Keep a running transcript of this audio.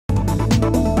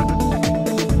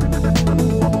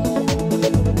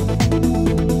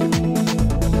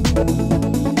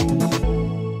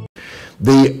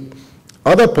The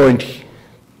other point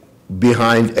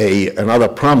behind another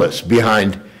promise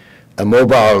behind a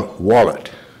mobile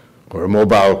wallet or a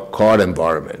mobile card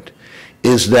environment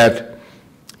is that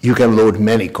you can load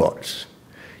many cards.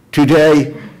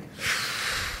 Today,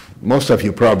 most of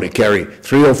you probably carry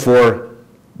 3 or 4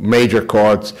 major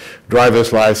cards,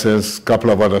 driver's license, a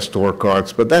couple of other store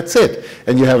cards, but that's it.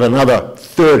 And you have another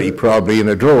 30 probably in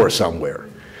a drawer somewhere.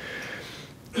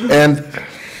 And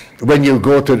when you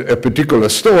go to a particular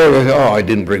store, you say, oh, I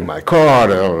didn't bring my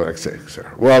card, or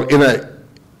etc. Well, in a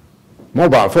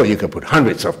mobile phone, you can put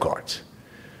hundreds of cards.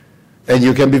 And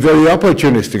you can be very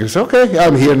opportunistic. You say, okay,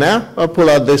 I'm here now. I'll pull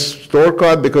out this store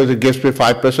card because it gives me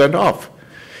 5% off.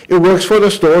 It works for the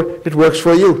store, it works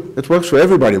for you, it works for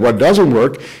everybody. What doesn't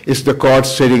work is the card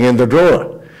sitting in the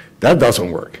drawer. That doesn't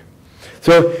work.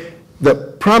 So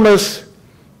the promise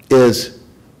is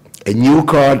a new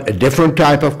card, a different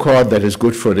type of card that is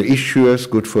good for the issuers,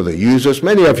 good for the users.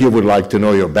 Many of you would like to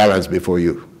know your balance before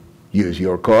you use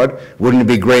your card. Wouldn't it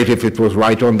be great if it was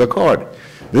right on the card,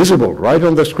 visible, right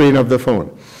on the screen of the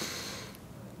phone?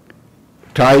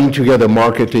 Tying together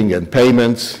marketing and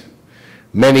payments,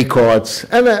 many cards,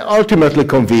 and ultimately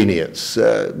convenience.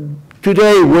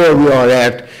 Today, where we are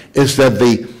at is that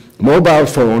the mobile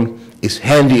phone is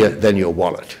handier than your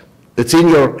wallet. It's in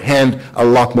your hand a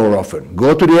lot more often.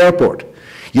 Go to the airport.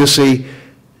 You see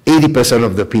 80%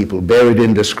 of the people buried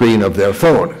in the screen of their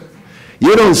phone.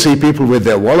 You don't see people with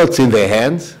their wallets in their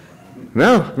hands.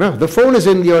 No, the phone is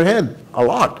in your hand a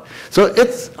lot. So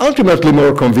it's ultimately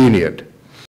more convenient.